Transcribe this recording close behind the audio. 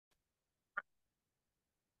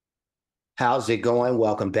How's it going?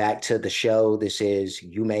 Welcome back to the show. This is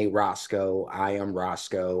You Made Roscoe. I am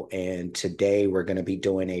Roscoe, and today we're going to be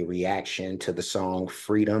doing a reaction to the song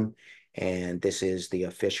Freedom. And this is the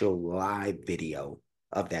official live video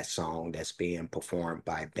of that song that's being performed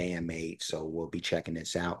by Band-Maid. So we'll be checking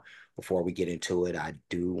this out. Before we get into it, I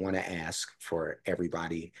do want to ask for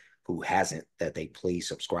everybody who hasn't that they please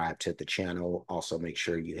subscribe to the channel. Also, make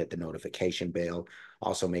sure you hit the notification bell.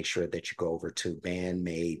 Also, make sure that you go over to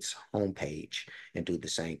Band-Maid's homepage and do the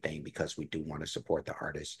same thing because we do want to support the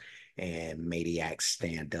artists and Maniacs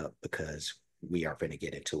stand up because we are going to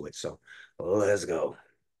get into it. So let's go.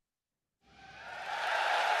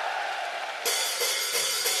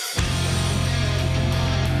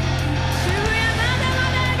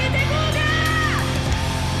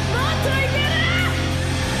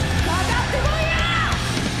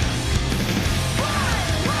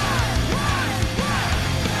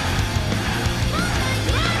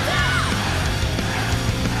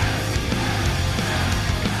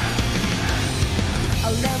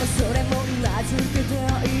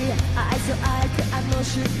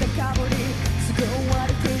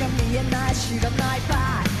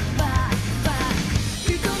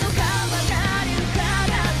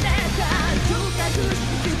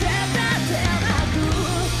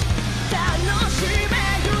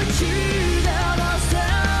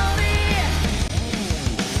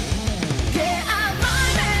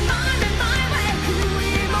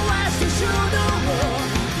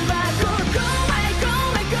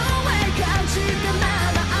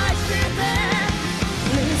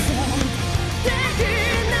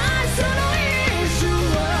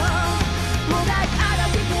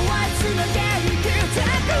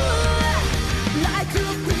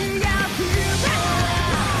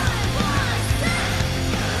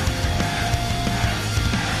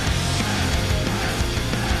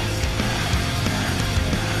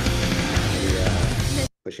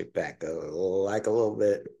 Push it back like a little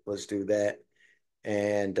bit. Let's do that.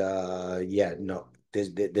 And yeah, no, this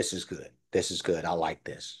is good. This is good. I like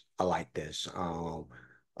this. I like this.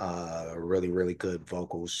 Really good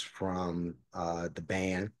vocals from the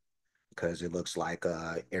band because it looks like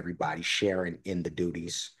everybody sharing in the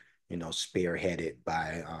duties, spearheaded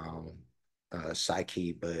by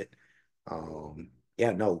Psyche. But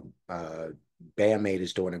yeah, no, Band-Maid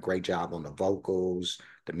is doing a great job on the vocals.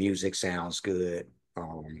 The music sounds good.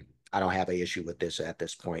 I don't have an issue with this at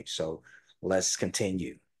this point, so let's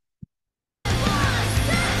continue.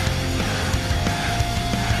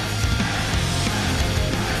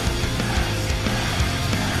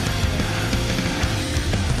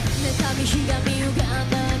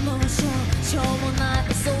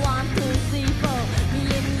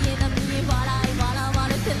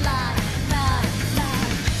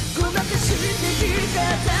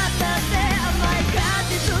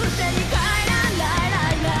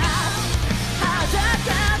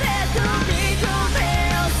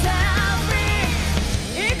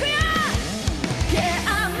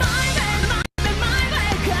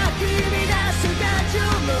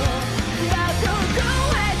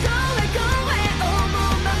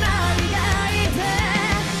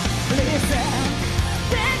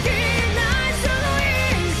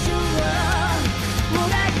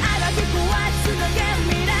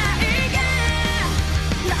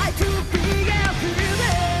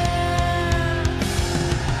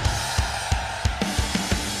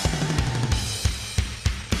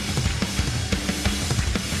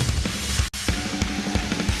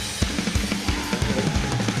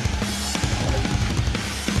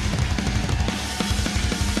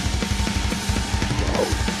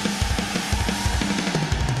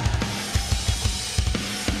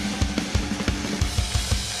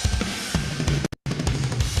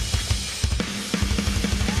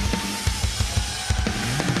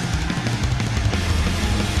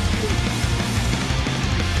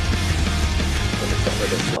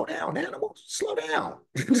 Slow down, Animal. Slow down.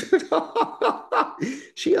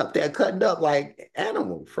 She up there cutting up like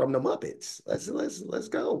Animal from the Muppets. Let's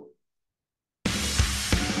go.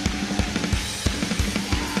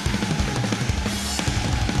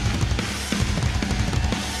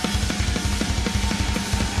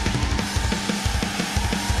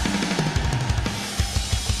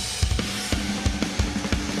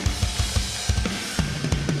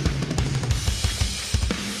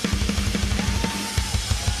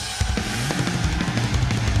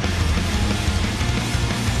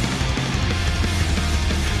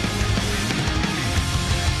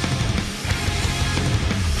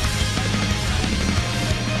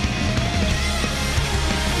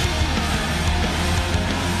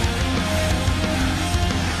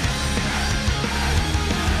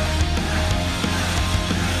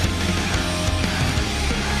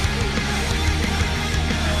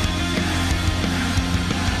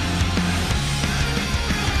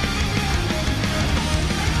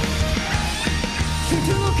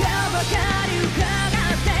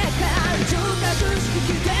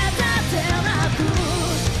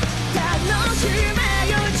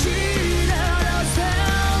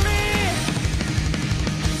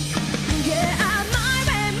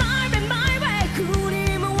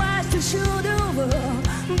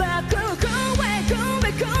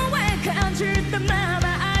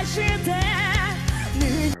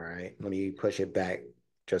 All right, let me push it back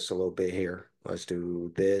just a little bit here. Let's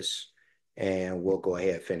do this, and we'll go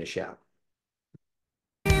ahead and finish out.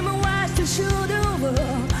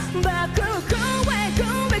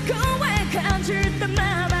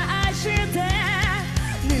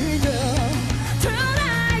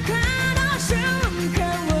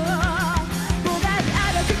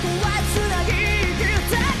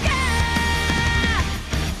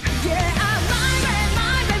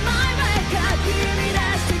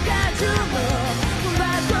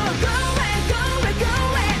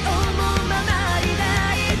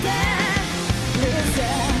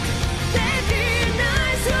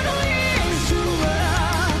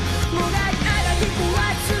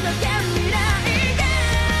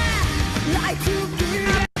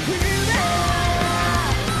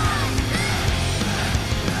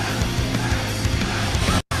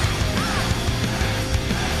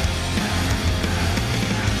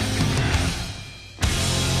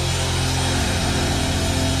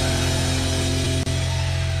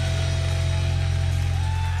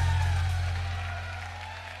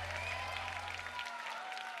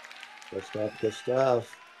 Good stuff, good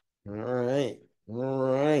stuff. All right, all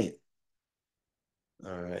right.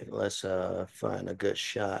 All right, let's find a good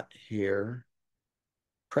shot here.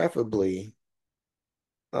 Preferably,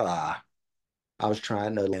 ah, I was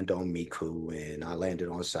trying to land on Miku and I landed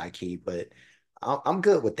on Psyche, but I'm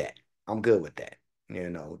good with that. I'm good with that.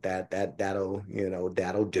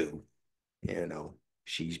 That'll do. You know,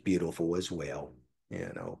 she's beautiful as well,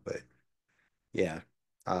 but yeah.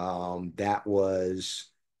 That was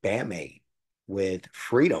Band-Maid with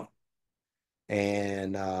Freedom.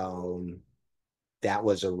 And that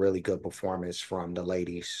was a really good performance from the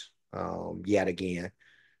ladies. Yet again,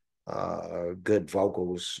 good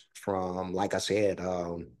vocals from, like I said,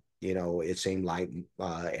 it seemed like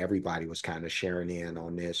everybody was kind of sharing in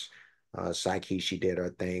on this. Psyche, she did her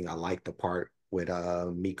thing. I like the part with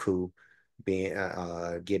Miku being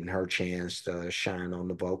getting her chance to shine on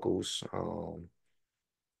the vocals.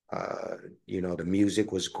 Uh, the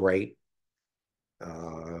music was great.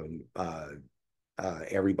 Um, uh,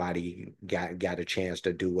 Everybody got a chance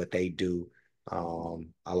to do what they do.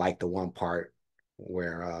 I like the one part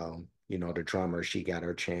where the drummer, she got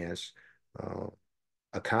her chance. Uh,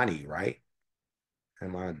 Akani, right?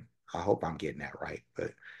 Am I hope I'm getting that right,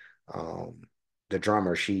 but um, the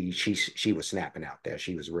drummer, she was snapping out there.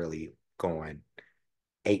 She was really going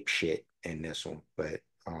ape shit in this one, but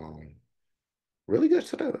really good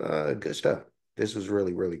stuff. Good stuff. This was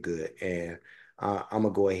really, really good. And I'm gonna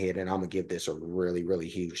go ahead and I'm gonna give this a really, really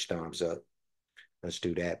huge thumbs up. Let's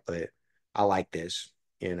do that. But I like this,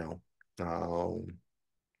 you know. Um,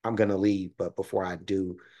 I'm gonna leave, but before I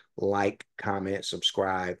do, like, comment,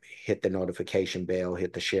 subscribe, hit the notification bell,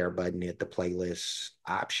 hit the share button, hit the playlist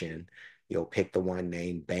option. You'll pick the one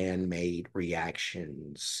named Band-Maid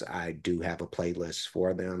Reactions. I do have a playlist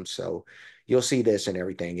for them, so you'll see this and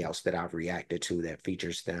everything else that I've reacted to that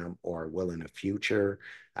features them or will in the future.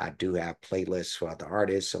 I do have playlists for other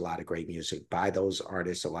artists, a lot of great music by those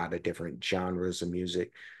artists, a lot of different genres of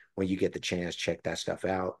music. When you get the chance, check that stuff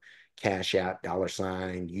out. Cash App,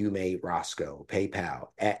 $ you made Roscoe, PayPal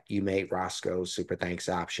at you made Roscoe. Super thanks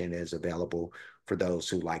option is available for those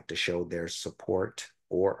who like to show their support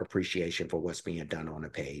or appreciation for what's being done on the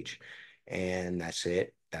page. And that's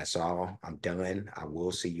it. That's all. I'm done. I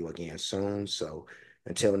will see you again soon. So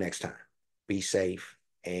until next time, be safe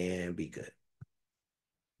and be good.